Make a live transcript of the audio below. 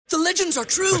The legends are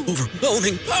true.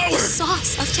 Overwhelming power!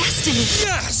 Sauce of destiny.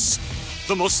 Yes!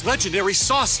 The most legendary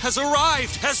sauce has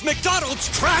arrived as McDonald's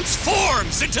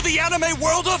transforms into the anime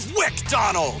world of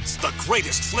WickDonald's. The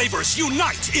greatest flavors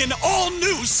unite in all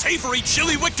new savory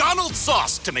chili McDonald's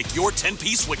sauce to make your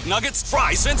 10-piece Wick Nuggets,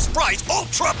 fries, and Sprite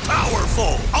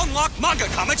ultra-powerful. Unlock manga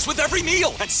comics with every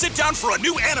meal and sit down for a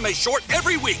new anime short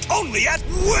every week only at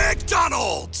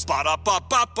WickDonald's.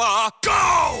 Ba-da-ba-ba-ba,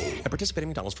 go! At participating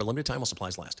McDonald's for a limited time while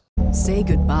supplies last. Say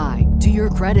goodbye to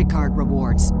your credit card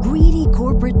rewards. Greedy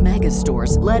corporate mega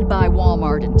stores, led by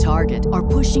Walmart and Target, are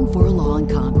pushing for a law in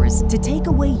Congress to take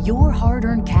away your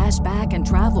hard-earned cash back and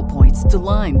travel points to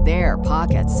line their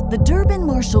pockets. The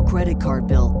Durbin-Marshall credit card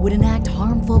bill would enact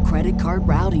harmful credit card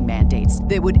routing mandates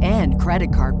that would end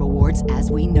credit card rewards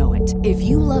as we know it. If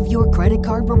you love your credit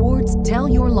card rewards, tell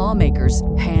your lawmakers,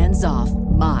 hands off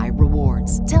my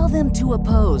rewards. Tell them to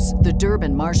oppose the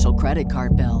Durbin-Marshall credit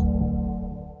card bill.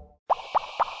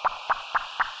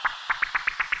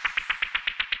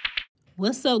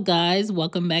 What's up, guys?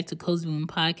 Welcome back to Cozy Moon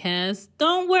Podcast.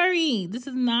 Don't worry, this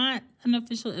is not an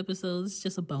official episode. It's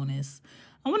just a bonus.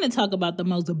 I want to talk about the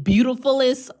most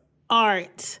beautifulest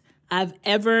art I've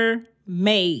ever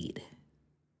made.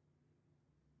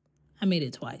 I made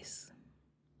it twice,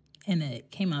 and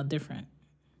it came out different.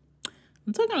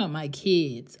 I'm talking about my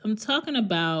kids. I'm talking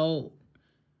about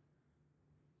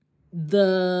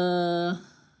the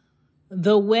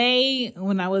way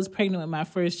when I was pregnant with my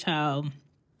first child,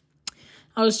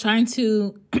 I was trying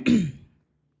to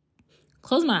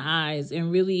close my eyes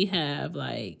and really have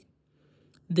like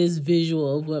this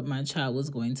visual of what my child was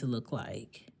going to look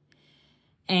like.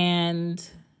 And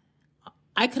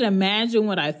I could imagine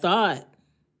what I thought,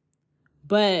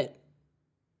 but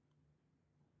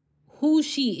who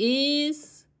she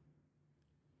is,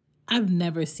 I've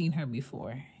never seen her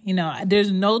before. You know,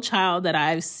 there's no child that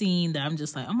I've seen that I'm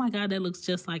just like, oh my God, that looks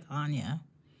just like Anya.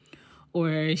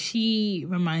 Or she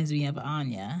reminds me of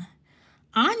Anya.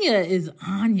 Anya is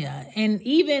Anya. And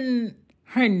even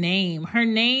her name,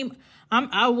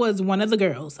 I was one of the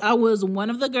girls. I was one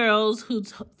of the girls who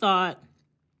thought,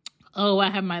 oh, I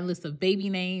have my list of baby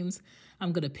names.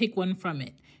 I'm going to pick one from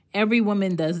it. Every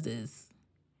woman does this.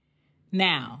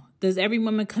 Now, does every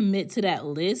woman commit to that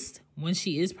list when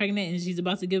she is pregnant and she's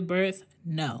about to give birth?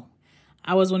 No.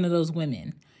 I was one of those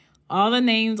women. All the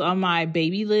names on my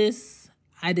baby list,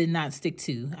 I did not stick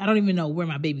to. I don't even know where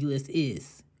my baby list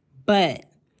is. But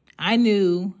I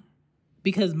knew,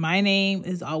 because my name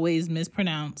is always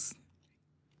mispronounced.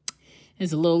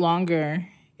 It's a little longer.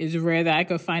 It's rare that I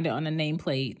could find it on a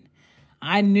nameplate.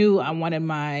 I knew I wanted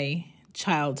my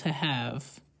child to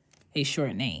have a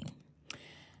short name.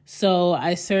 So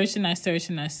I searched and I searched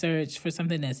and I searched for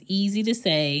something that's easy to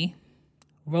say,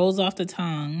 rolls off the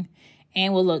tongue,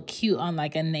 and will look cute on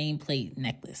like a nameplate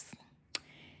necklace.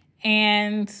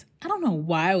 And I don't know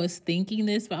why I was thinking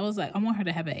this, but I was like, I want her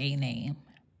to have an A name.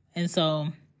 And so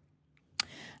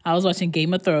I was watching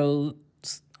Game of Thrones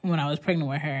when I was pregnant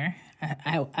with her.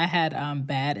 I had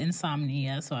bad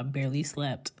insomnia, so I barely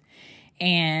slept.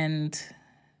 And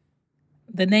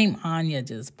the name Anya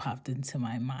just popped into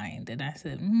my mind. And I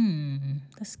said,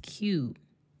 that's cute.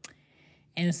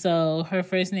 And so her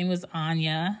first name was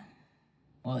Anya.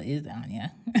 Well, it is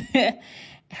Anya.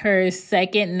 Her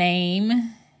second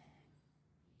name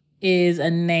is a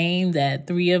name that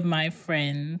 3 of my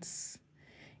friends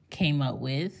came up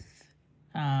with,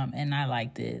 and I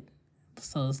liked it.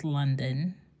 So it's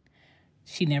London.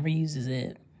 She never uses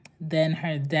it. Then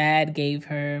her dad gave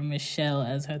her Michelle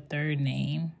as her third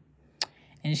name,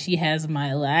 and she has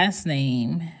my last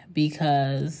name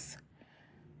because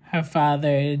her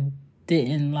father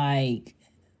didn't like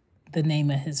the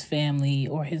name of his family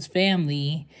or his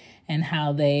family and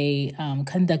how they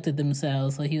conducted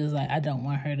themselves. So he was like, I don't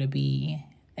want her to be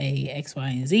a X, Y,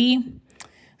 and Z.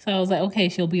 So I was like, okay,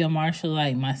 she'll be a Marshall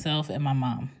like myself and my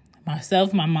mom.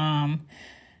 Myself, my mom,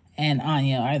 and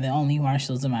Anya are the only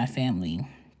Marshalls in my family.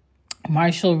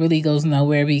 Marshall really goes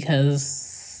nowhere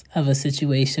because of a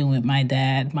situation with my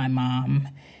dad, my mom,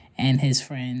 and his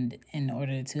friend in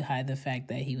order to hide the fact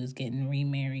that he was getting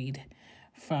remarried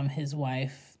from his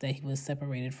wife that he was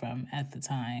separated from at the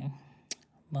time.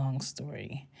 Long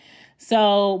story.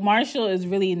 So Marshall is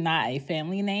really not a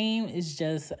family name. It's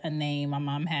just a name my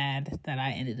mom had that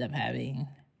I ended up having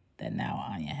that now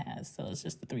Anya has. So it's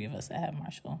just the 3 of us that have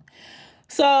Marshall.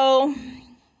 So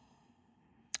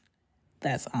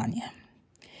that's Anya.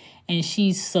 And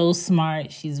she's so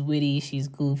smart. She's witty. She's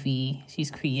goofy.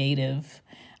 She's creative.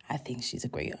 I think she's a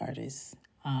great artist.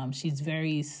 She's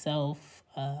very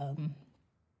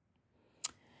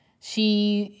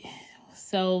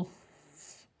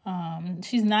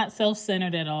She's not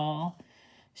self-centered at all.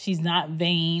 She's not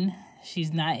vain.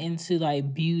 She's not into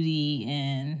like beauty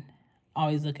and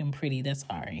always looking pretty. That's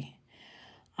Ari.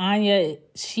 Anya,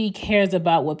 she cares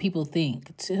about what people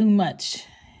think too much.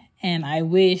 And I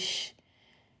wish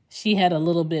she had a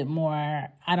little bit more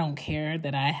I don't care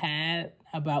that I had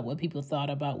about what people thought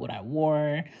about what I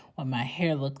wore, what my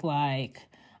hair looked like.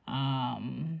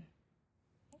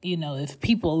 If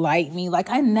people like me. Like,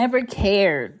 I never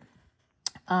cared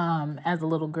as a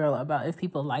little girl about if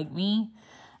people like me.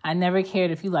 I never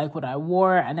cared if you liked what I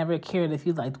wore. I never cared if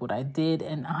you liked what I did.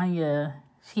 And Anya,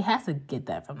 she has to get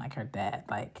that from like her dad.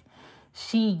 Like,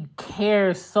 she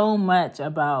cares so much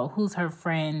about who's her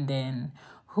friend and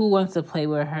who wants to play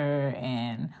with her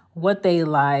and what they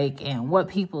like and what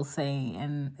people say.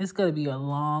 And it's going to be a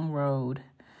long road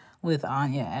with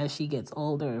Anya as she gets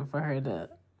older for her to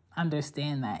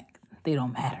understand that they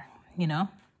don't matter,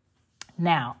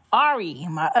 Now, Ari,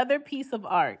 my other piece of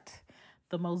art,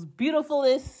 the most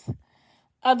beautifulest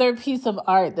other piece of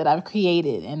art that I've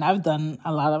created, and I've done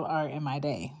a lot of art in my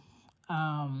day.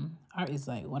 Art is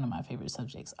like one of my favorite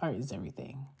subjects. Art is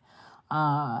everything.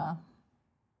 So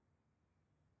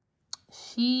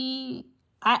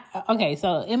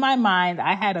in my mind,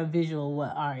 I had a visual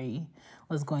what Ari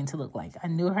was going to look like. I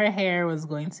knew her hair was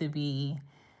going to be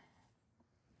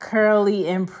curly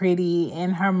and pretty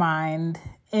in her mind.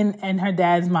 In her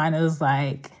dad's mind, it was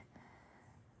like,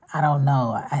 I don't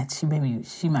know. She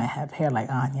might have hair like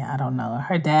Anya. I don't know.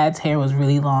 Her dad's hair was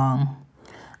really long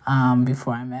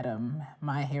before I met him.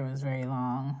 My hair was very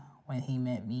long when he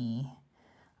met me.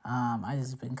 I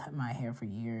just been cutting my hair for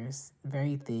years,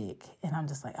 very thick. And I'm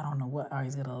just like, I don't know what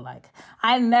Ari's going to look like.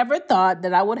 I never thought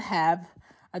that I would have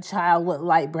a child with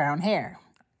light brown hair.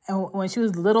 And when she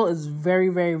was little, it's very,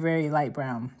 very, very light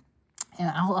brown. And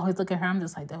I'll always look at her, I'm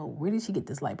just like, oh, where did she get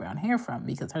this light brown hair from?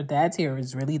 Because her dad's hair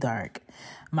is really dark.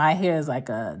 My hair is like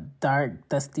a dark,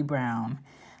 dusty brown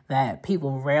that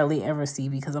people rarely ever see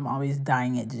because I'm always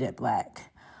dyeing it jet black.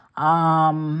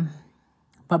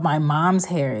 But my mom's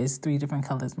hair is 3 different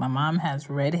colors. My mom has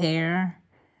red hair,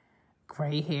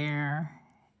 gray hair,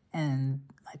 and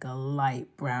like a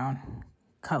light brown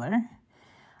color.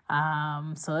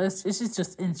 So it's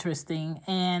just interesting.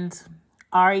 And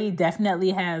Ari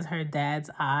definitely has her dad's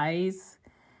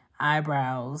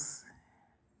eyebrows.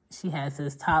 She has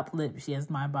his top lip. She has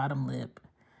my bottom lip.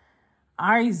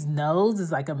 Ari's nose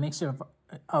is like a mixture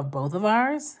of both of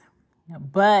ours.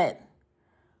 But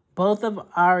both of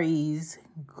Ari's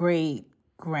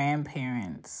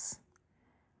great-grandparents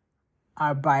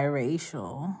are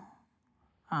biracial.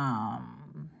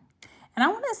 And I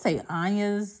want to say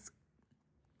Anya's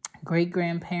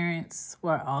great-grandparents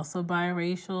were also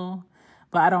biracial.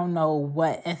 But I don't know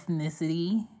what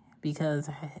ethnicity because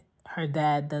her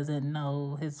dad doesn't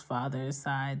know his father's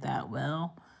side that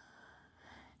well.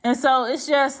 And so it's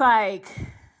just like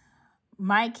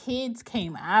my kids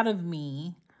came out of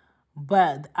me,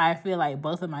 but I feel like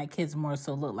both of my kids more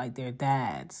so look like their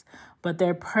dads. But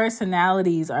their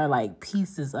personalities are like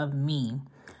pieces of me.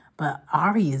 But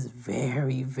Ari is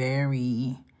very,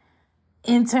 very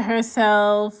into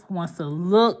herself, wants to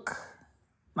look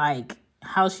like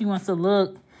how she wants to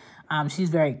look. She's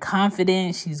very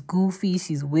confident. She's goofy.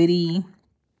 She's witty.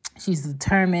 She's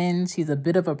determined. She's a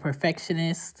bit of a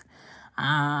perfectionist.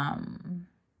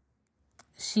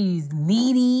 She's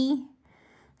needy.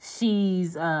 She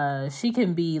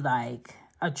can be like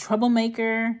a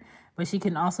troublemaker, but she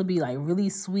can also be like really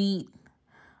sweet.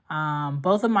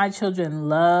 Both of my children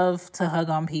love to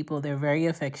hug on people. They're very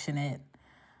affectionate,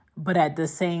 but at the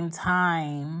same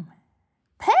time,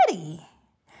 petty.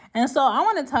 And so I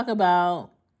want to talk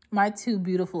about my 2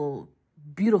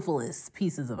 beautifulest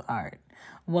pieces of art.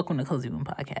 Welcome to Cozy Womb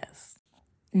Podcast.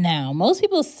 Now, most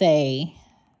people say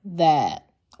that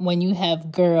when you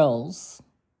have girls,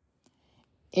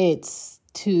 it's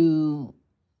to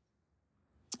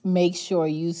make sure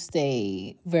you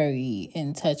stay very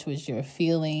in touch with your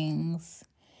feelings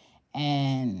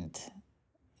and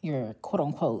your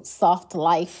quote-unquote soft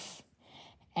life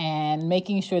and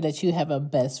making sure that you have a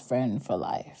best friend for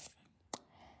life.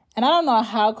 And I don't know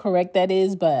how correct that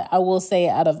is, but I will say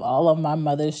out of all of my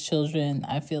mother's children,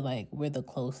 I feel like we're the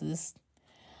closest.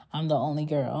 I'm the only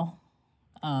girl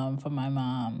for my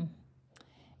mom.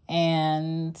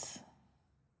 And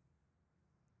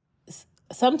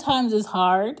sometimes it's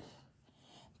hard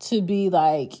to be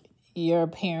like your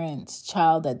parents'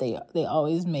 child that they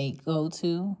always make go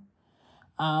to.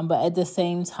 But at the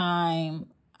same time,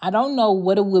 I don't know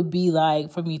what it would be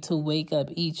like for me to wake up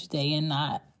each day and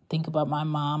not think about my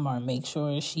mom or make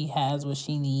sure she has what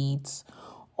she needs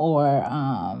or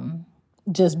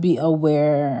just be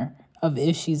aware of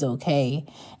if she's okay.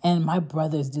 And my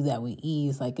brothers do that with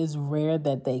ease. Like, it's rare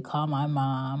that they call my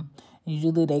mom.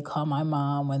 Usually they call my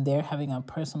mom when they're having a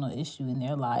personal issue in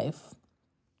their life.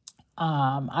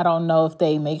 I don't know if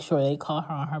they make sure they call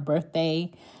her on her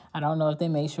birthday. I don't know if they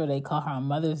make sure they call her on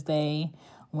Mother's Day.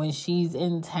 When she's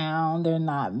in town, they're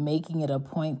not making it a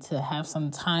point to have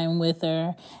some time with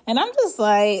her. And I'm just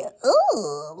like,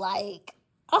 ooh, like,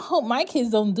 I hope my kids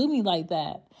don't do me like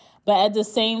that. But at the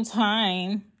same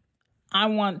time, I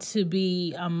want to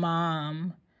be a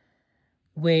mom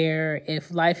where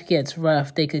if life gets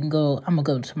rough, they can go, I'm going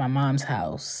to go to my mom's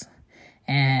house.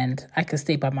 And I could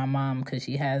stay by my mom because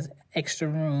she has extra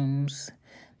rooms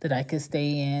that I could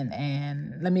stay in.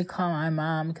 And let me call my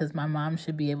mom because my mom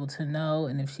should be able to know.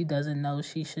 And if she doesn't know,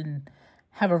 she should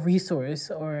have a resource.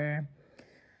 Or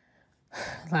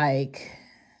like,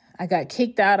 I got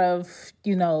kicked out of,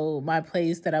 my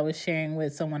place that I was sharing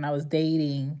with someone I was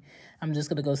dating. I'm just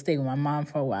going to go stay with my mom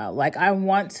for a while. Like, I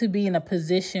want to be in a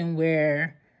position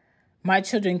where my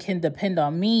children can depend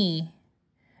on me,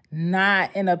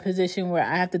 not in a position where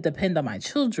I have to depend on my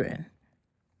children.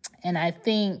 And I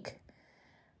think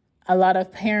a lot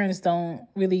of parents don't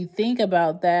really think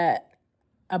about that,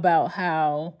 about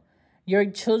how your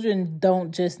children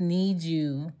don't just need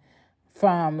you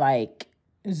from like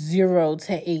 0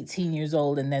 to 18 years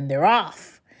old and then they're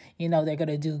off. They're going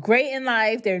to do great in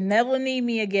life. They'll never need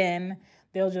me again.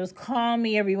 They'll just call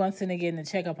me every once and again to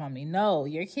check up on me. No,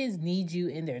 your kids need you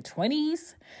in their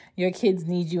 20s. Your kids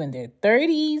need you in their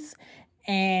 30s.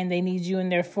 And they need you in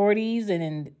their 40s and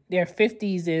in their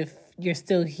 50s if you're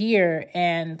still here.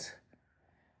 And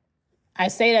I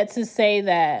say that to say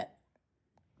that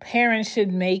parents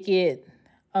should make it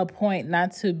a point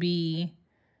not to be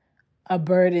a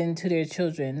burden to their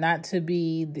children, not to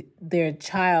be their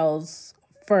child's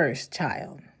first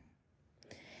child.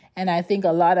 And I think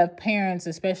a lot of parents,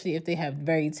 especially if they have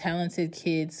very talented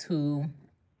kids who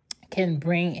can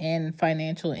bring in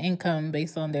financial income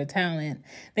based on their talent,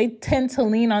 they tend to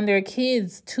lean on their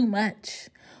kids too much,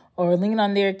 or lean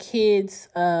on their kids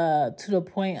to the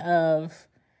point of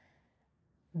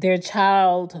their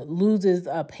child loses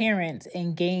a parent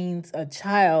and gains a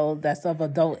child that's of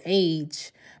adult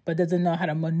age, but doesn't know how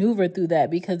to maneuver through that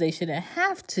because they shouldn't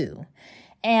have to.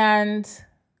 And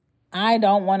I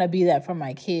don't want to be that for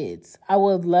my kids. I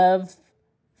would love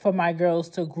for my girls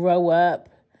to grow up,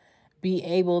 be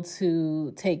able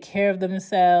to take care of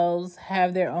themselves,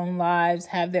 have their own lives,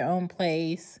 have their own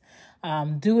place,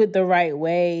 do it the right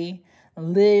way,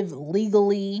 live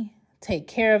legally, take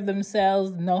care of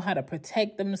themselves, know how to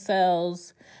protect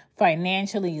themselves,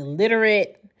 financially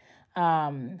literate,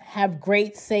 have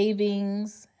great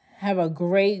savings, have a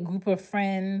great group of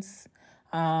friends,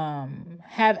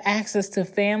 have access to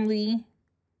family,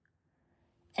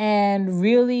 and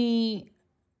really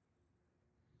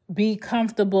be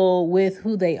comfortable with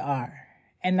who they are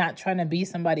and not trying to be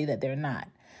somebody that they're not.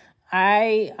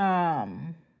 I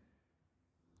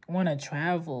want to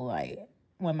travel. Like,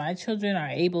 when my children are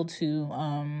able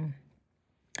to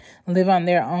live on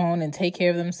their own and take care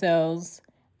of themselves,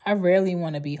 I rarely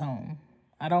want to be home.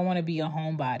 I don't want to be a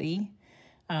homebody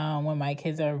when my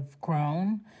kids are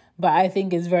grown. But I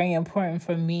think it's very important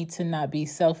for me to not be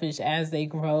selfish as they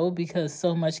grow, because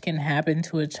so much can happen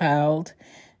to a child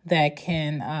that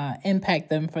can impact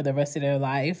them for the rest of their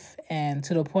life, and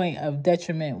to the point of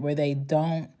detriment where they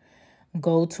don't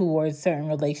go towards certain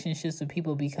relationships with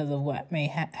people because of what may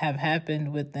have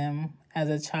happened with them as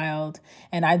a child.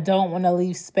 And I don't want to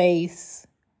leave space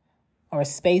or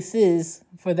spaces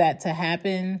for that to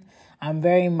happen. I'm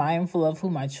very mindful of who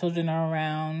my children are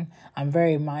around. I'm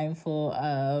very mindful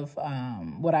of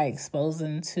what I expose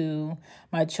them to.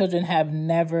 My children have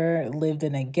never lived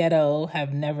in a ghetto,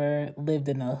 have never lived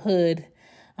in a hood,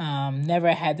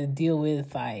 never had to deal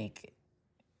with like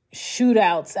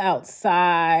shootouts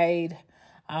outside,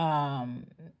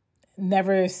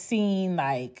 never seen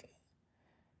like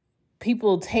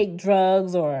people take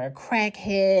drugs or a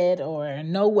crackhead or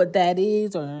know what that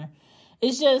is. Or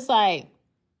it's just like,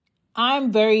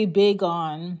 I'm very big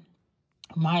on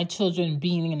my children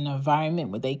being in an environment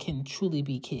where they can truly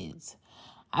be kids.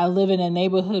 I live in a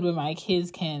neighborhood where my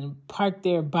kids can park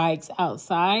their bikes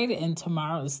outside and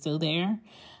tomorrow is still there.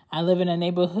 I live in a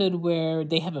neighborhood where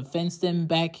they have a fenced-in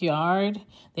backyard.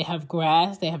 They have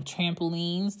grass. They have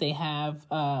trampolines. They have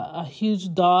a huge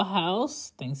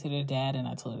dollhouse, thanks to their dad, and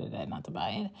I told their dad not to buy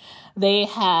it. They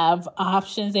have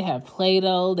options. They have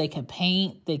Play-Doh. They can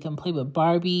paint. They can play with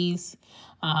Barbies.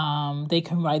 They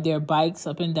can ride their bikes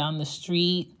up and down the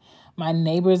street. My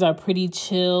neighbors are pretty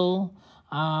chill.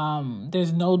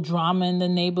 There's no drama in the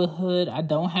neighborhood. I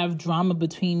don't have drama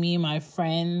between me and my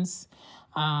friends.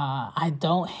 I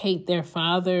don't hate their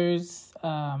fathers.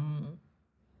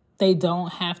 They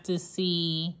don't have to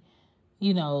see,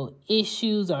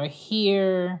 issues or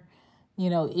hear,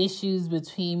 issues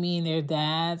between me and their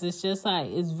dads. It's just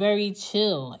like, it's very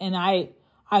chill. And I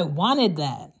wanted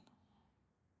that.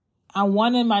 I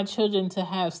wanted my children to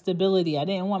have stability. I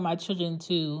didn't want my children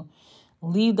to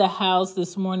leave the house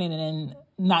this morning and then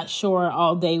not sure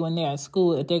all day when they're at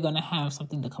school if they're going to have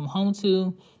something to come home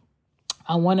to.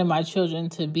 I wanted my children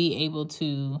to be able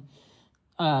to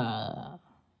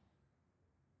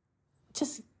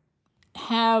just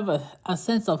have a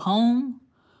sense of home,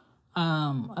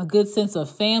 a good sense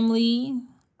of family.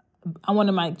 I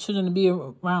wanted my children to be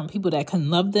around people that can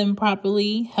love them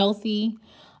properly, healthy.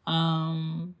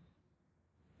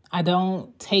 I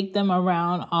don't take them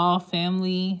around all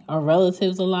family or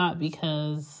relatives a lot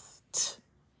because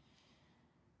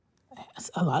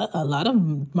a lot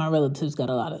of my relatives got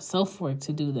a lot of self-work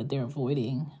to do that they're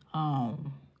avoiding.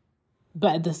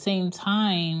 But at the same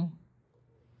time,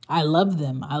 I love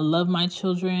them. I love my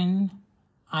children.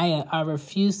 I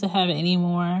refuse to have any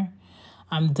more.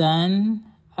 I'm done.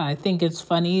 I think it's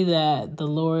funny that the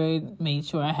Lord made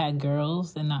sure I had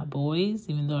girls and not boys,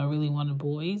 even though I really wanted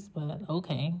boys, but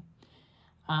okay.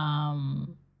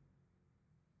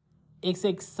 It's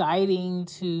exciting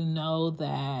to know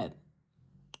that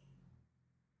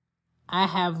I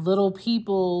have little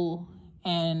people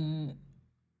and,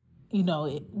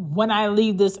 when I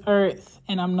leave this earth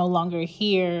and I'm no longer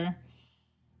here,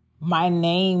 my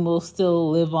name will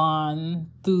still live on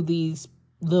through these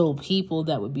little people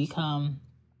that would become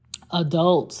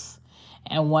adults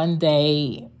and one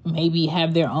day maybe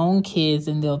have their own kids,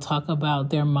 and they'll talk about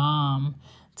their mom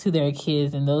to their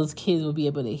kids, and those kids will be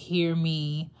able to hear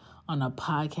me on a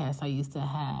podcast I used to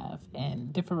have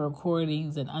and different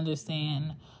recordings and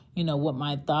understand, what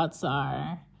my thoughts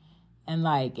are. And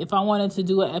like, if I wanted to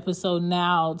do an episode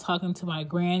now talking to my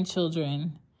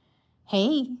grandchildren,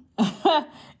 hey,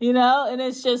 and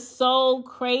it's just so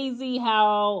crazy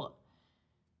how,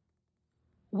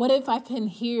 what if I can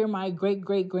hear my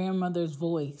great-great-grandmother's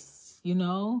voice,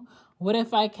 What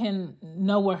if I can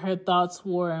know what her thoughts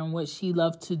were and what she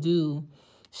loved to do?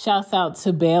 Shouts out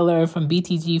to Baylor from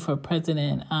BTG for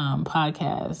President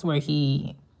podcast, where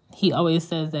he always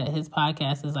says that his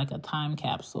podcast is like a time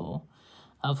capsule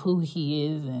of who he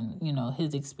is and,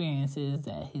 his experiences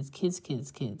that his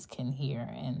kids can hear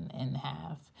and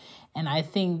have. And I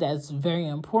think that's very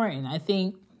important. I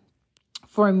think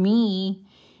for me,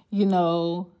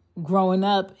 growing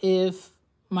up, if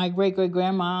my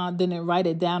great-great-grandma didn't write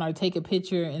it down or take a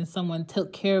picture and someone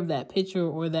took care of that picture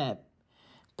or that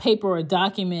paper or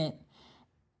document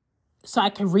so I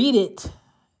could read it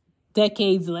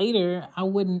decades later, I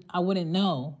wouldn't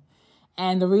know.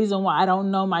 And the reason why I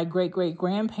don't know my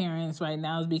great-great-grandparents right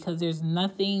now is because there's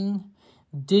nothing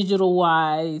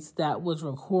digital-wise that was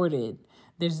recorded.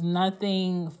 There's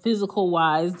nothing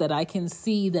physical-wise that I can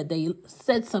see that they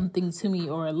said something to me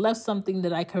or left something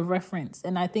that I could reference.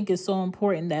 And I think it's so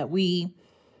important that we,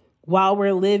 while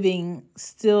we're living,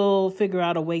 still figure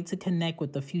out a way to connect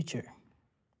with the future.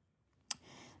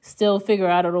 Still figure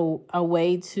out a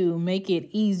way to make it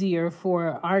easier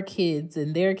for our kids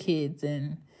and their kids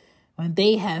and when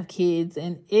they have kids.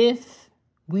 And if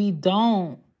we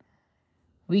don't,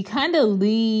 we kind of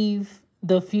leave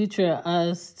the future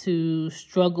us to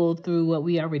struggle through what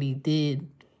we already did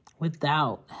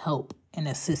without help and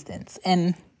assistance.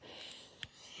 And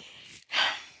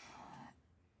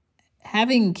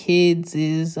having kids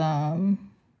is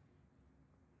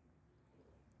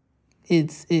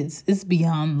it's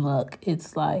beyond luck.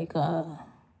 It's like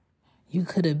you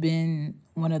could have been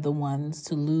one of the ones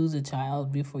to lose a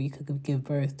child before you could give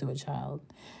birth to a child.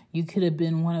 You could have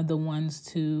been one of the ones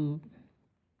to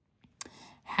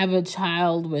have a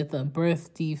child with a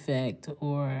birth defect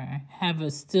or have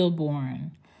a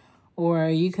stillborn. Or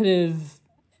you could have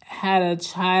had a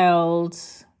child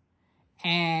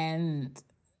and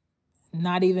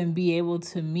not even be able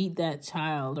to meet that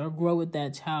child or grow with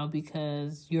that child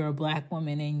because you're a Black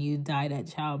woman and you died at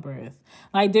childbirth.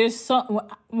 Like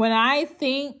when I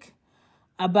think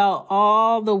about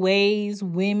all the ways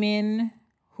women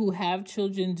who have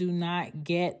children do not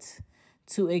get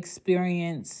to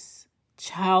experience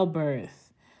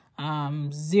childbirth,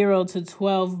 0 to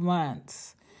 12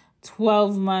 months,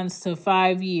 12 months to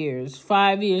 5 years,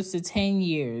 5 years to 10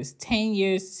 years, 10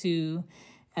 years to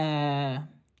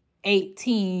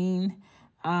 18,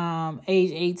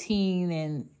 age 18,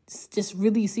 and just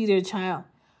really see their child.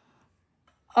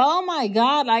 Oh my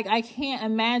God, like I can't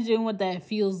imagine what that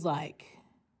feels like.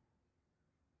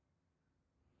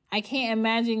 I can't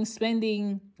imagine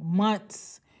spending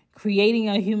months creating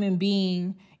a human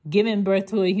being, giving birth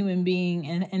to a human being,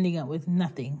 and ending up with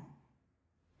nothing.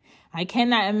 I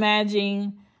cannot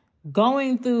imagine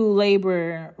going through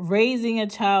labor, raising a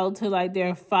child till like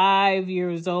they're 5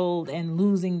 years old and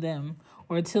losing them,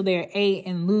 or till they're 8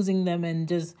 and losing them, and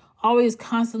just always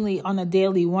constantly on a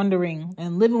daily wondering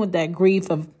and living with that grief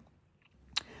of,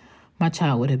 my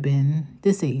child would have been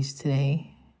this age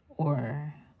today,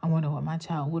 or I wonder what my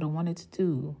child would have wanted to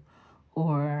do,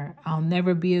 or I'll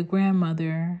never be a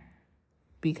grandmother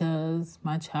because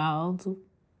my child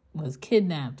was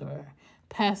kidnapped or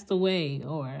passed away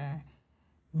or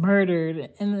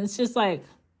murdered. And it's just like,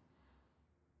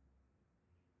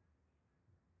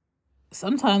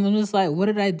 sometimes I'm just like, what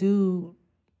did I do?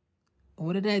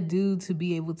 What did I do to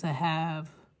be able to have?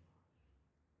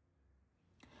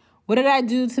 What did I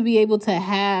do to be able to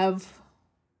have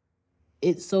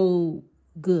it so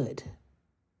good?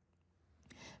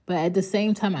 But at the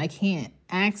same time, I can't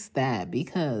ask that,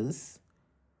 because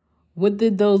what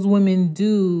did those women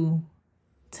do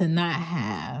to not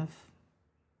have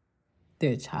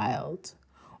their child,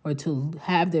 or to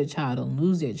have their child and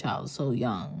lose their child so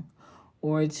young,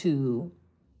 or to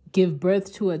give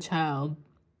birth to a child,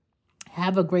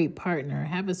 have a great partner,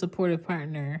 have a supportive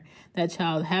partner, that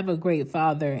child have a great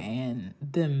father, and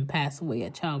them pass away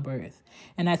at childbirth?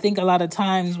 And I think a lot of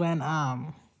times when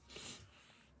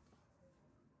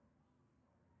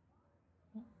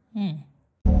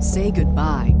Say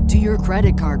goodbye to your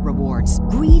credit card rewards.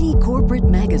 Greedy corporate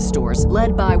mega stores,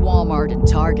 led by Walmart and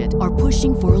Target, are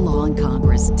pushing for a law in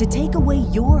Congress to take away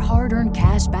your hard-earned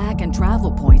cash back and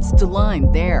travel points to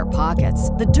line their pockets.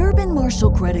 The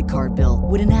Durbin-Marshall credit card bill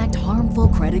would enact harmful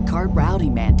credit card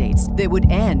routing mandates that would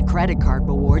end credit card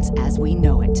rewards as we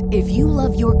know it. If you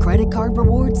love your credit card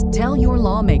rewards, tell your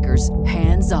lawmakers,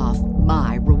 hands off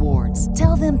my rewards.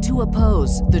 Tell them to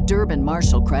oppose the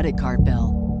Durbin-Marshall credit card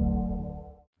bill.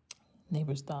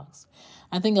 Neighbors' thoughts.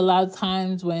 I think a lot of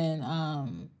times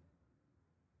when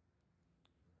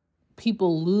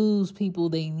people lose people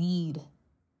they need,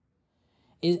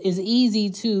 it's easy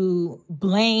to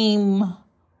blame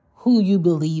who you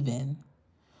believe in,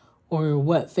 or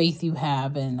what faith you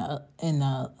have in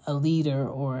a leader,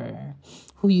 or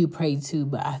who you pray to.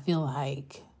 But I feel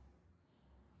like,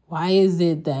 why is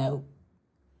it that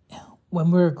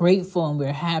when we're grateful and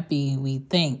we're happy, we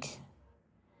think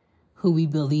who we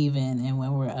believe in, and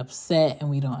when we're upset and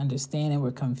we don't understand and we're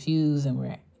confused and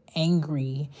we're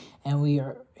angry and we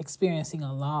are experiencing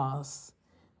a loss,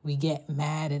 we get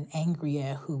mad and angry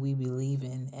at who we believe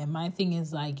in? And my thing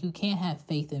is, like, you can't have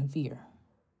faith and fear.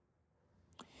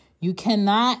 You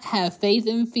cannot have faith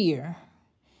and fear.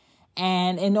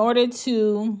 And in order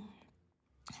to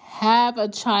have a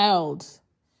child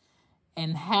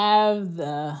and have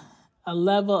a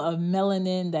level of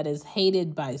melanin that is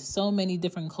hated by so many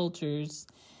different cultures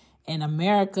in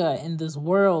America, in this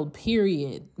world,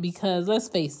 period. Because let's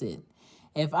face it,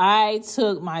 if I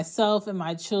took myself and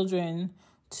my children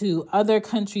to other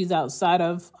countries outside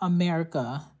of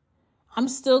America, I'm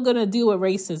still going to deal with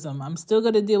racism. I'm still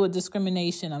going to deal with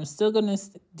discrimination. I'm still going to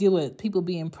deal with people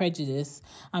being prejudiced.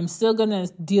 I'm still going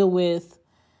to deal with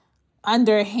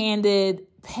underhanded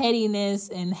pettiness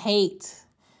and hate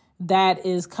that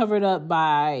is covered up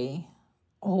by,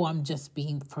 oh, I'm just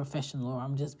being professional, or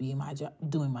I'm just being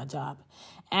doing my job.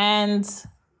 And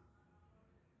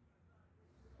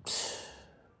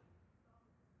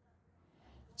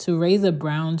to raise a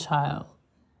brown child,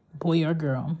 boy or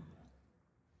girl,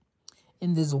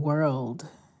 in this world,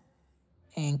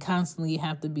 and constantly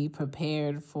have to be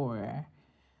prepared for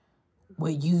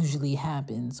what usually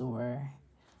happens, or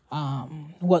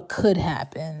what could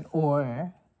happen,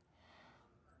 or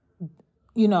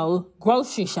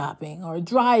grocery shopping or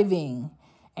driving,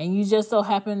 and you just so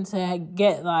happen to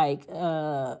get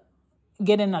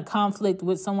in a conflict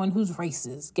with someone who's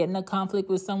racist, get in a conflict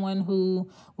with someone who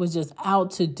was just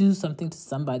out to do something to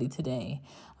somebody today.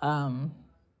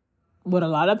 What a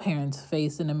lot of parents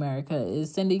face in America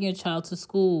is sending your child to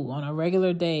school on a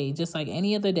regular day, just like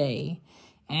any other day,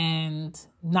 and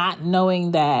not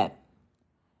knowing that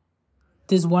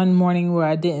this one morning where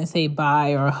I didn't say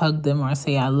bye or hug them or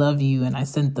say I love you, and I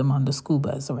sent them on the school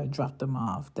bus or I dropped them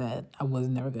off, that I was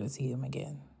never going to see them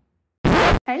again.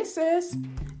 Hey sis,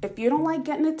 if you don't like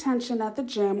getting attention at the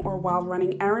gym or while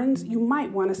running errands, you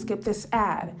might want to skip this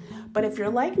ad. But if you're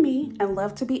like me and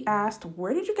love to be asked,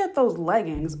 where did you get those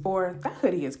leggings? Or that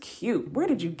hoodie is cute, where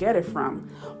did you get it from?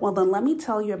 Well, then let me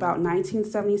tell you about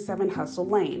 1977 Hustle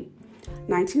Lane.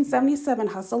 1977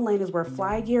 Hustle Lane is where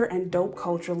fly gear and dope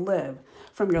culture live.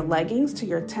 From your leggings to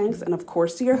your tanks and of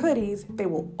course to your hoodies, they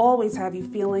will always have you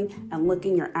feeling and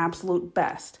looking your absolute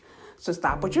best. So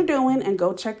stop what you're doing and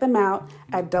go check them out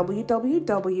at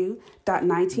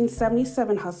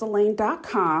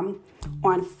www.1977hustlalane.com,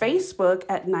 on Facebook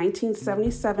at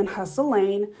 1977 Hustle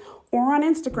Lane, or on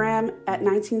Instagram at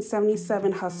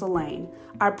 1977 Hustle Lane.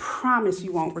 I promise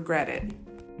you won't regret it.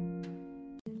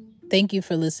 Thank you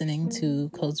for listening to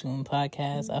Cozy Womb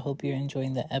Podcast. I hope you're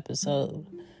enjoying the episode.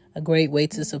 A great way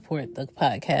to support the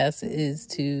podcast is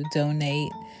to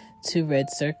donate to Red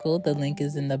Circle. The link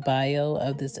is in the bio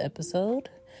of this episode.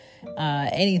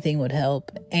 Anything would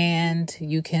help. And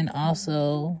you can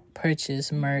also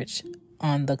purchase merch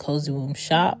on the Cozy Womb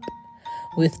shop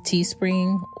with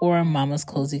Teespring or Mama's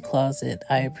Cozy Closet.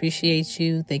 I appreciate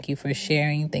you. Thank you for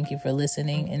sharing. Thank you for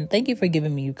listening. And thank you for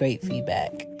giving me great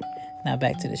feedback. Now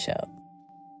back to the show.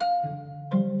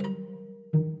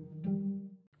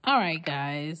 All right,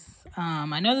 guys.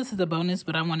 I know this is a bonus,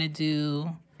 but I want to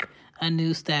do a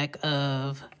new stack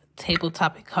of Table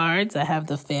Topic cards. I have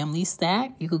the family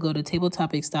stack. You could go to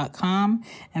tabletopics.com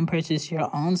and purchase your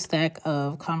own stack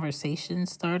of conversation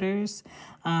starters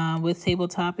with Table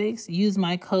Topics. Use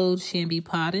my code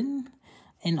ShambyPodden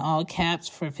in all caps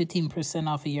for 15%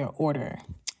 off of your order.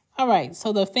 All right,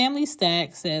 so the family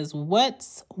stack says,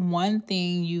 what's one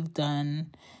thing you've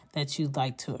done that you'd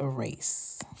like to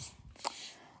erase?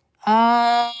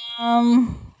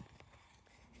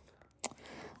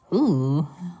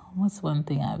 What's one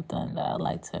thing I've done that I'd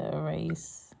like to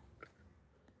erase?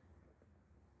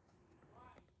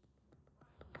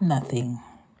 Nothing.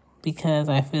 Because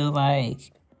I feel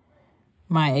like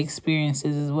my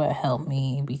experiences is what helped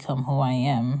me become who I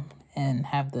am and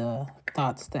have the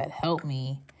thoughts that help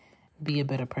me be a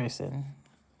better person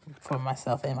for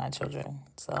myself and my children.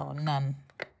 So none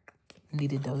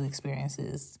needed those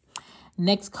experiences.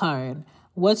 Next card.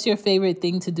 What's your favorite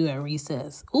thing to do at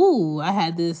recess? I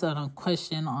had this on a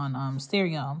question on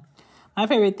Stereo. My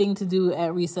favorite thing to do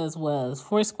at recess was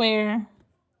Foursquare,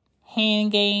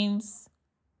 hand games,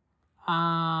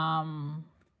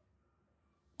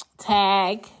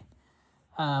 tag,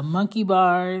 monkey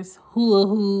bars, hula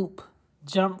hoop,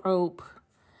 jump rope,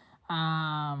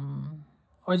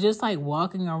 or just like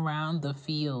walking around the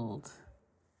field.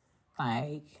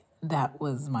 Like, that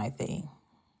was my thing.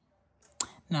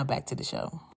 Now back to the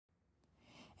show.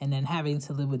 And then having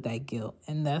to live with that guilt.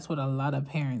 And that's what a lot of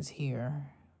parents here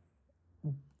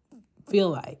feel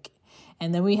like.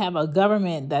 And then we have a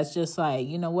government that's just like,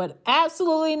 you know what?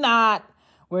 Absolutely not.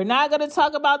 We're not going to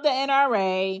talk about the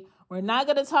NRA. We're not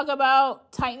going to talk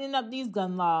about tightening up these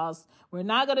gun laws. We're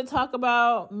not going to talk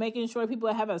about making sure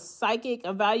people have a psychic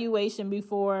evaluation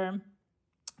before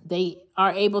they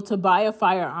are able to buy a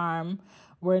firearm.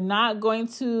 We're not going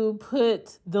to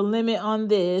put the limit on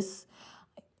this.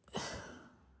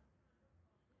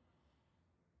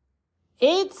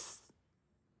 It's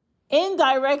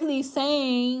indirectly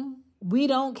saying we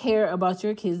don't care about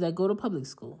your kids that go to public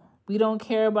school. We don't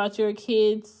care about your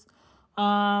kids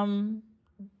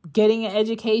getting an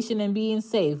education and being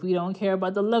safe. We don't care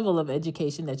about the level of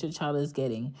education that your child is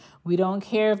getting. We don't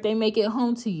care if they make it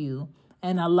home to you.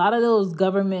 And a lot of those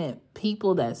government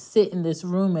people that sit in this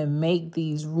room and make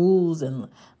these rules and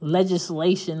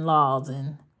legislation laws,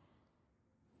 and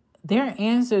their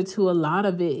answer to a lot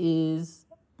of it is,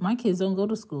 my kids don't go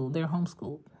to school. They're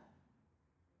homeschooled.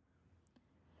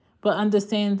 But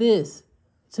understand this,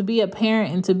 to be a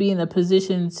parent and to be in a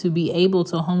position to be able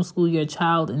to homeschool your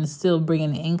child and still bring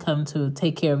an income to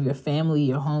take care of your family,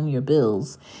 your home, your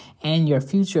bills, and your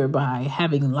future by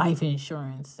having life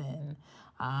insurance and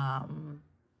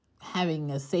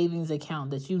having a savings account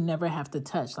that you never have to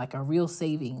touch, like a real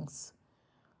savings.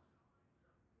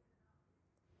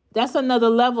 That's another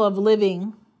level of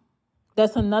living.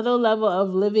 That's another level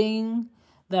of living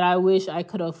that I wish I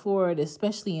could afford,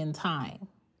 especially in time.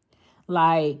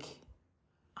 Like,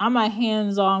 I'm a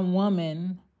hands-on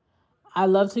woman. I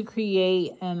love to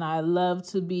create and I love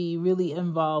to be really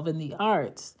involved in the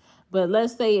arts. But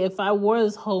let's say if I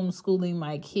was homeschooling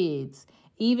my kids,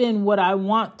 even what I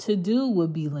want to do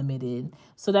would be limited.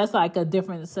 So that's like a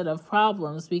different set of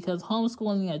problems, because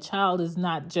homeschooling a child is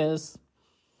not just,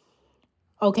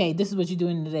 okay, this is what you're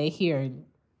doing today. Here,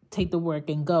 take the work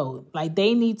and go. Like,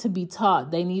 they need to be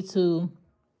taught. They need to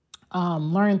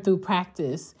learn through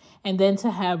practice. And then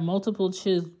to have multiple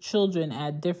children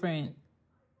at different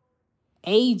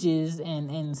ages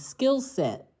and skill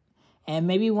set. And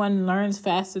maybe one learns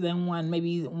faster than one.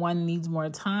 Maybe one needs more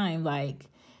time. Like,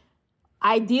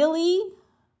 ideally,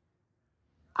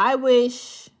 I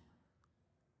wish,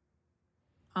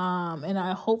 and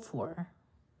I hope for,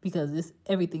 because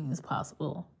everything is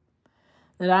possible,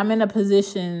 that I'm in a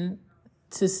position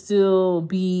to still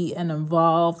be an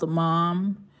involved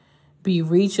mom, be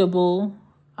reachable,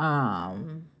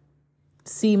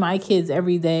 see my kids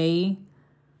every day,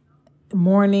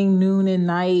 morning, noon, and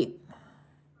night,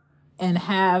 and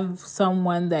have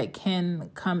someone that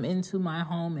can come into my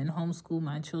home and homeschool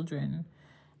my children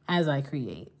as I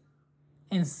create,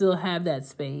 and still have that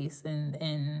space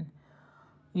and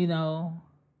you know,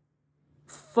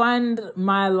 fund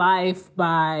my life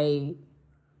by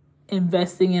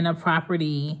investing in a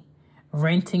property,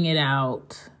 renting it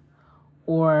out,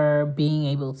 or being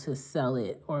able to sell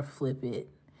it or flip it,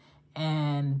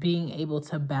 and being able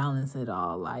to balance it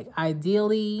all. Like,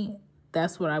 ideally,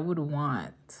 that's what I would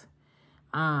want.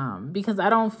 Because I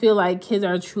don't feel like kids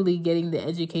are truly getting the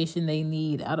education they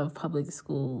need out of public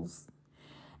schools.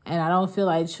 And I don't feel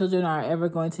like children are ever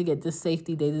going to get the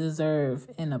safety they deserve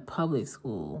in a public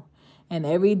school. And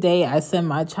every day I send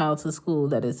my child to school,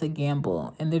 that is a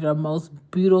gamble. And they're the most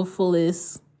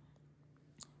beautifulest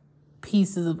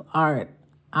pieces of art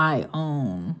I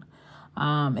own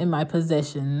in my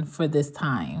possession for this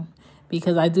time.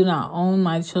 Because I do not own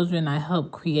my children. I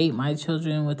help create my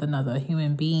children with another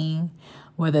human being.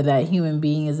 Whether that human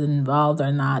being is involved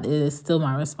or not, it is still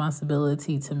my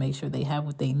responsibility to make sure they have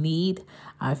what they need.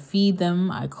 I feed them,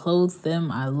 I clothe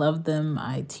them, I love them,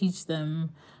 I teach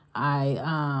them, I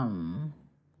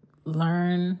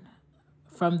learn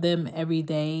from them every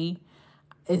day.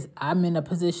 I'm in a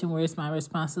position where it's my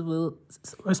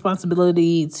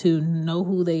responsibility to know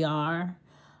who they are,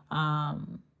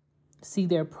 see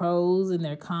their pros and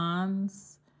their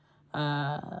cons,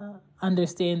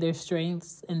 understand their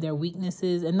strengths and their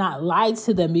weaknesses, and not lie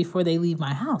to them before they leave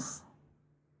my house.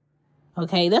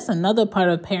 Okay, that's another part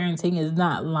of parenting, is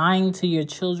not lying to your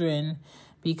children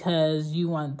because you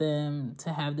want them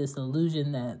to have this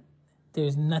illusion that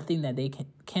there's nothing that they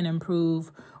can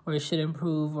improve or should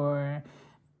improve, or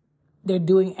they're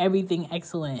doing everything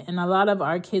excellent. And a lot of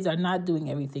our kids are not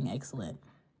doing everything excellent.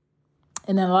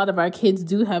 And a lot of our kids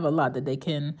do have a lot that they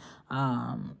can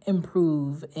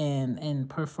improve and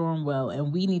perform well.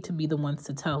 And we need to be the ones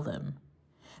to tell them.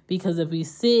 Because if we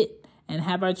sit and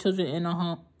have our children in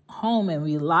a home and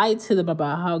we lie to them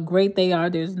about how great they are,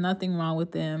 there's nothing wrong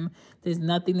with them, there's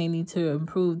nothing they need to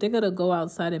improve, they're going to go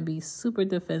outside and be super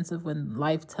defensive when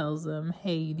life tells them,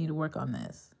 hey, you need to work on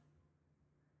this.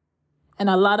 And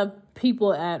a lot of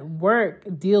people at work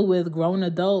deal with grown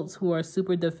adults who are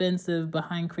super defensive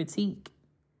behind critique,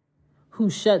 who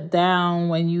shut down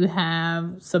when you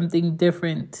have something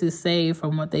different to say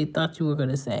from what they thought you were going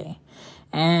to say.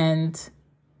 And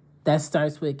that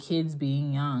starts with kids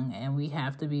being young, and we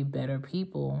have to be better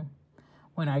people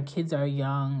when our kids are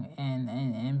young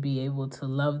and be able to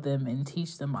love them and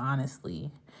teach them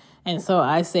honestly. And so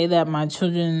I say that my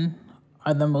children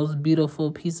are the most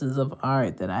beautiful pieces of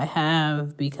art that I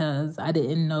have, because I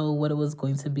didn't know what it was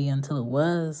going to be until it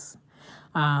was.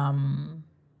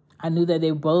 I knew that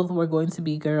they both were going to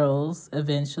be girls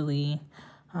eventually.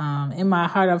 In my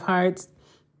heart of hearts,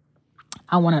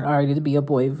 I wanted Ari to be a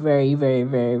boy very, very,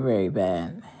 very, very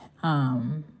bad.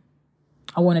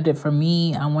 I wanted it for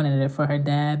me. I wanted it for her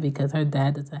dad, because her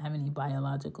dad doesn't have any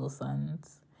biological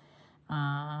sons.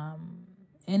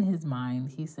 In his mind,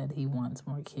 he said he wants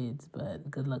more kids,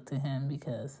 but good luck to him,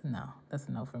 because no, that's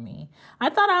a no for me. I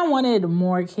thought I wanted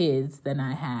more kids than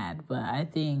I had, but I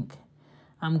think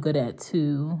I'm good at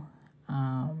 2.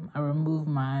 I removed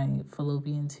my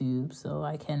fallopian tube, so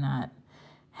I cannot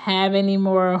have any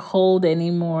more, hold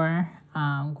any more,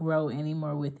 grow any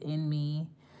more within me.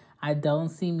 I don't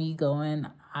see me going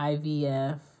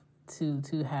IVF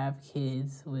to have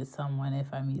kids with someone if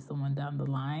I meet someone down the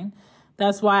line.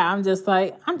 That's why I'm just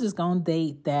going to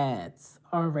date dads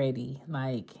already.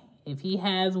 Like, if he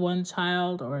has 1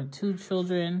 child or 2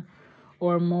 children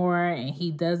or more and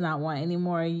he does not want any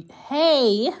more,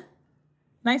 hey,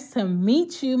 nice to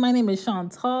meet you. My name is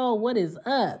Chantal. What is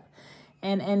up?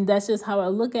 And that's just how I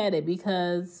look at it,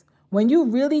 because when you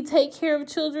really take care of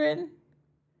children,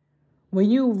 when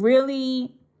you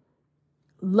really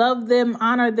love them,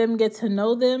 honor them, get to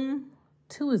know them,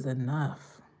 2 is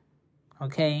enough.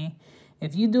 Okay?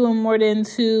 If you're doing more than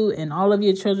 2 and all of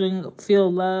your children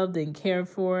feel loved and cared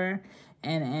for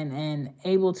and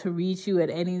able to reach you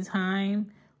at any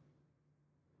time,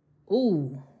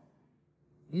 ooh,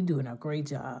 you're doing a great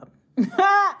job.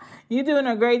 You're doing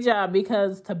a great job,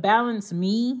 because to balance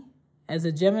me as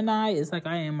a Gemini is like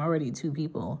I am already 2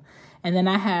 people. And then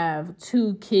I have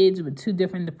 2 kids with 2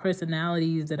 different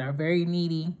personalities that are very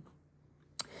needy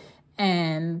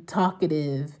and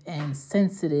talkative and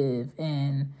sensitive,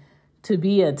 and to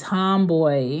be a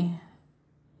tomboy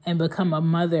and become a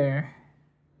mother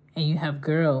and you have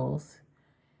girls.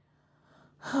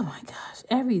 Oh my gosh,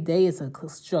 every day is a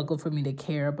struggle for me to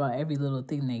care about every little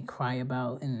thing they cry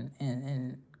about and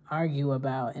argue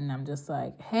about. And I'm just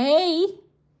like, hey,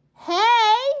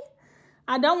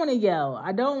 I don't want to yell.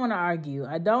 I don't want to argue.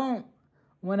 I don't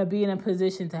want to be in a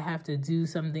position to have to do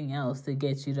something else to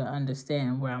get you to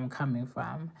understand where I'm coming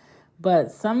from.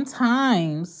 But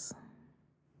sometimes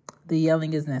the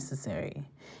yelling is necessary.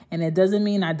 And it doesn't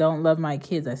mean I don't love my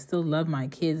kids. I still love my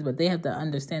kids, but they have to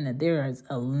understand that there is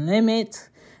a limit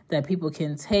that people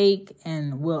can take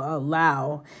and will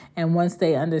allow. And once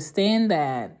they understand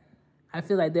that, I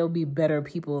feel like they'll be better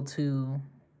people to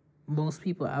most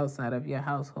people outside of your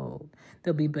household.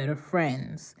 They'll be better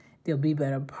friends. They'll be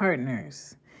better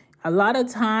partners. A lot of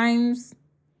times,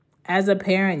 as a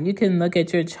parent, you can look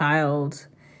at your child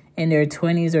in their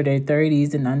 20s or their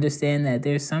 30s and understand that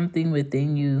there's something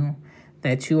within you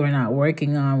that you are not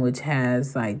working on, which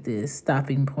has like this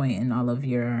stopping point in all of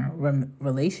your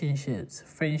relationships,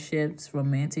 friendships,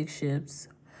 romantic ships,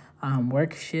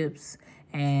 work ships.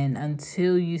 And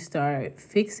until you start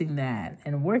fixing that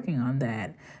and working on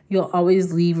that, you'll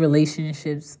always leave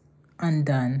relationships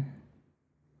undone,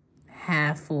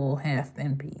 half full, half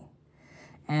empty.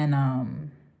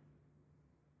 And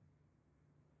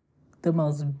the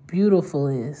most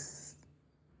beautifulest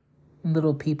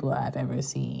little people I've ever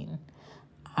seen.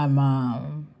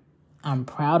 I'm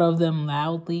proud of them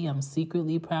loudly. I'm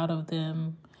secretly proud of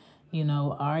them. You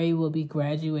know, Ari will be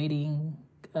graduating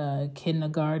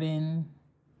kindergarten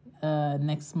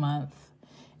next month.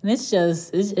 And it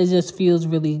just feels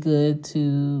really good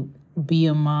to be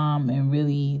a mom and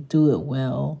really do it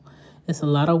well. It's a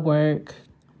lot of work,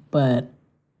 but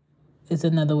it's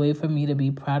another way for me to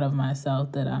be proud of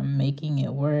myself that I'm making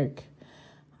it work.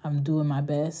 I'm doing my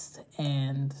best,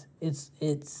 and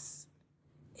it's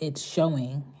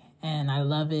showing, and I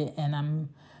love it. And I'm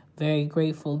very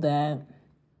grateful that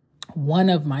one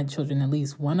of my children, at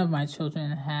least one of my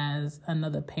children, has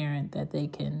another parent that they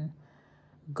can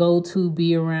go to,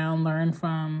 be around, learn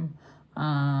from,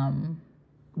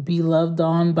 be loved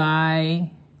on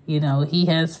by. You know, he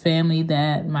has family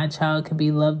that my child can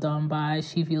be loved on by.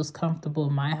 She feels comfortable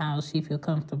in my house. She feels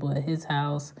comfortable at his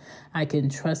house. I can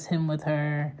trust him with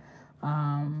her.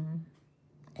 And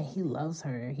he loves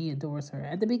her. He adores her.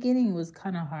 At the beginning, it was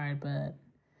kind of hard, but,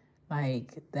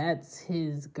 like, that's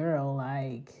his girl.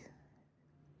 Like,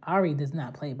 Ari does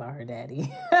not play about her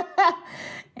daddy.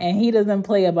 And he doesn't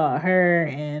play about her.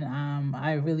 And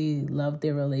I really love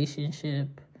their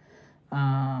relationship.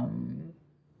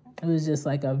 It was just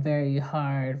like a very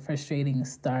hard, frustrating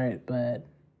start, but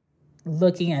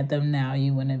looking at them now,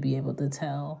 you wouldn't be able to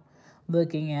tell.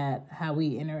 Looking at how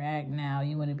we interact now,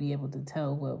 you wouldn't be able to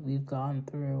tell what we've gone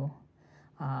through.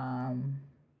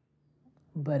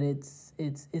 But it's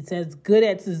as good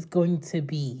as it's going to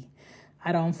be.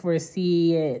 I don't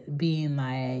foresee it being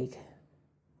like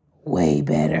way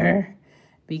better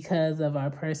because of our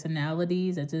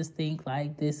personalities. I just think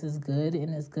like this is good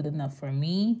and it's good enough for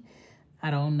me. I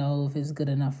don't know if it's good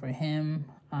enough for him.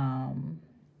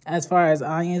 As far as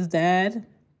Anya's dad,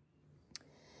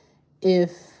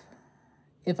 if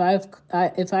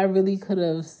I really could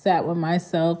have sat with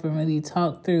myself and really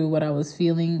talked through what I was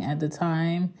feeling at the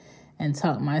time and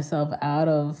talked myself out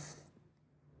of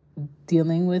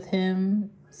dealing with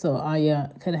him so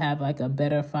Anya could have like a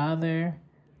better father,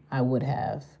 I would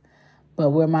have. But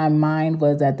where my mind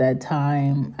was at that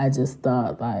time, I just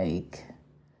thought like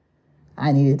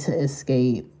I needed to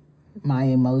escape my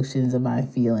emotions and my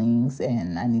feelings,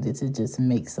 and I needed to just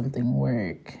make something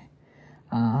work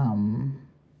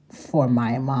for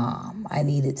my mom. I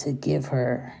needed to give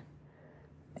her,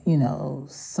 you know,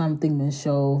 something to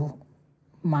show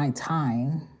my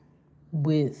time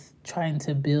with trying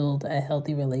to build a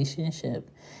healthy relationship.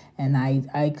 And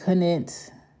I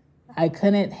couldn't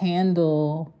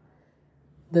handle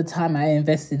the time I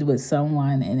invested with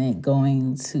someone and it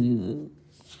going to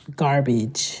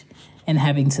garbage and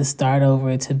having to start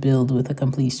over to build with a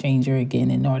complete stranger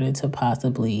again in order to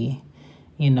possibly,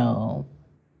 you know,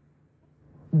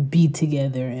 be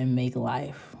together and make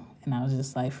life. And I was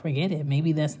just like, forget it.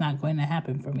 Maybe that's not going to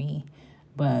happen for me.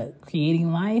 But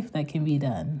creating life, that can be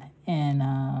done.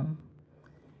 And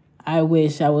I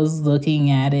wish I was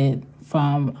looking at it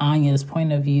from Anya's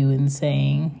point of view and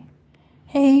saying,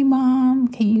 hey, Mom,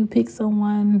 can you pick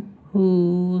someone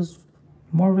who's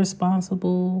more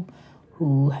responsible,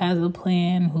 who has a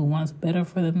plan, who wants better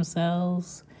for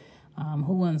themselves,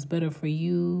 who wants better for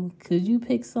you? Could you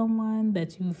pick someone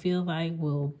that you feel like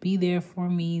will be there for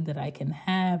me, that I can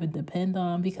have and depend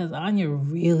on? Because Anya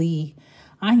really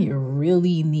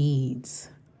needs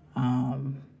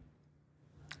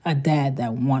a dad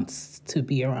that wants to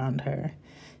be around her.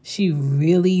 She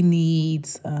really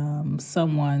needs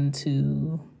someone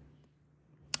to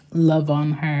love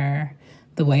on her,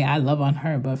 the way I love on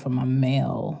her, but from a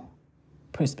male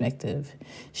perspective.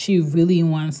 She really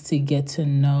wants to get to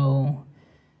know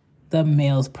the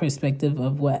male's perspective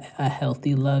of what a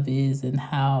healthy love is and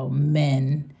how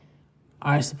men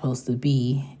are supposed to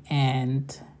be.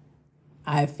 And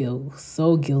I feel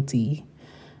so guilty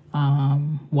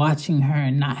watching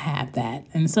her not have that.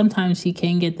 And sometimes she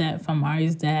can get that from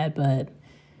Ari's dad, but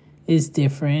it's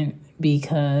different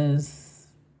because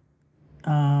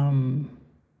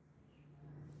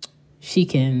she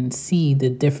can see the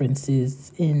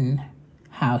differences in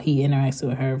how he interacts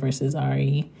with her versus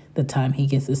Ari, the time he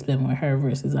gets to spend with her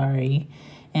versus Ari.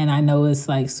 And I know it's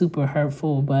like super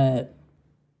hurtful, but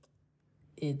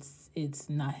it's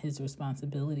not his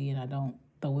responsibility, and I don't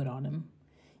throw it on him.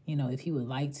 You know, if he would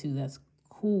like to, that's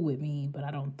cool with me, but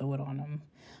I don't throw it on him.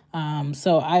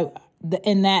 So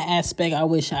in that aspect, I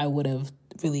wish I would have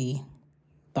really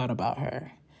thought about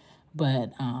her.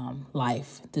 But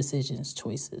life, decisions,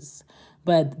 choices.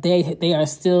 But they are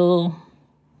still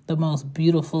the most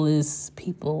beautifulest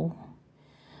people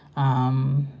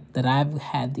that I've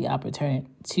had the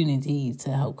opportunity to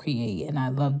help create. And I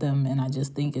love them, and I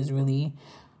just think it's really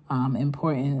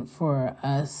important for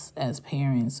us as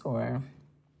parents or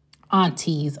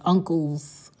aunties,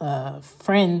 uncles,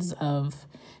 friends of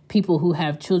people who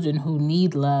have children who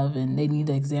need love, and they need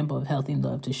an example of healthy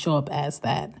love to show up as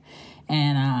that.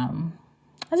 And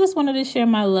I just wanted to share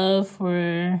my love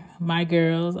for my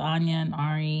girls, Anya and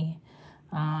Ari.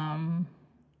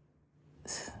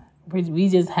 We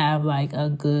just have like a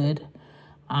good,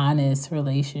 honest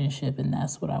relationship, and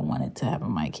that's what I wanted to have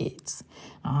with my kids.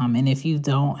 And if you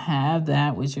don't have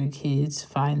that with your kids,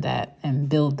 find that and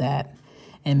build that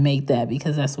and make that,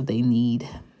 because that's what they need.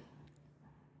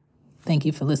 Thank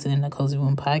you for listening to Cozy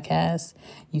Womb Podcast.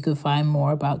 You can find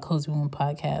more about Cozy Womb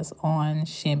Podcast on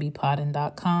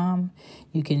shambypodden.com.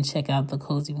 You can check out the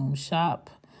Cozy Womb shop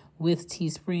with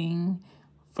Teespring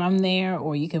from there,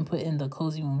 or you can put in the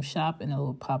Cozy Womb shop and it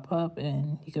will pop up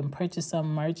and you can purchase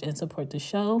some merch and support the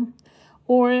show.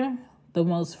 Or the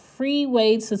most free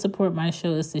way to support my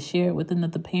show is to share it with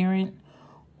another parent,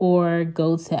 or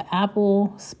go to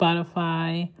Apple,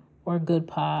 Spotify, or Good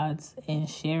Pods and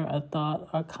share a thought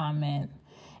or comment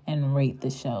and rate the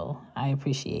show. I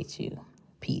appreciate you.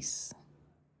 Peace.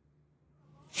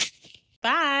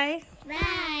 Bye.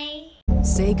 Bye.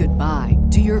 Say goodbye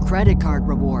to your credit card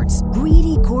rewards.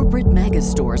 Greedy corporate mega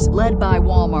stores, led by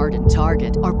Walmart and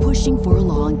Target, are pushing for a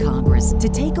law in Congress to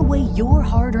take away your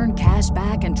hard-earned cash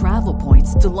back and travel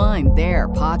points to line their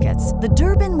pockets. The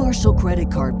Durbin-Marshall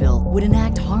credit card bill would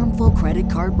enact harmful credit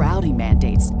card routing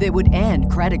mandates that would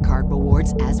end credit card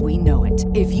rewards as we know it.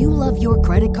 If you love your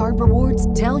credit card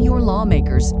rewards, tell your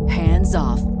lawmakers, hands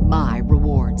off my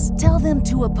rewards. Tell them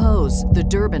to oppose the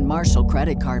Durbin-Marshall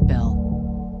credit card bill.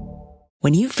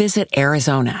 When you visit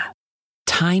Arizona,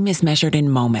 time is measured in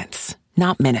moments,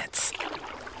 not minutes.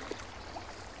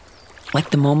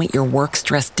 Like the moment your work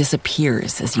stress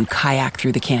disappears as you kayak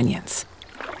through the canyons.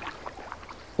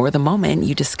 Or the moment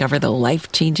you discover the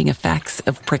life-changing effects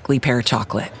of prickly pear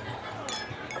chocolate.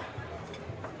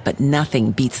 But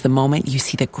nothing beats the moment you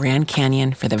see the Grand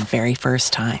Canyon for the very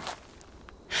first time.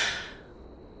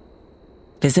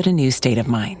 Visit a new state of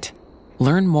mind.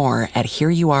 Learn more at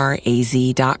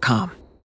hereyouareaz.com.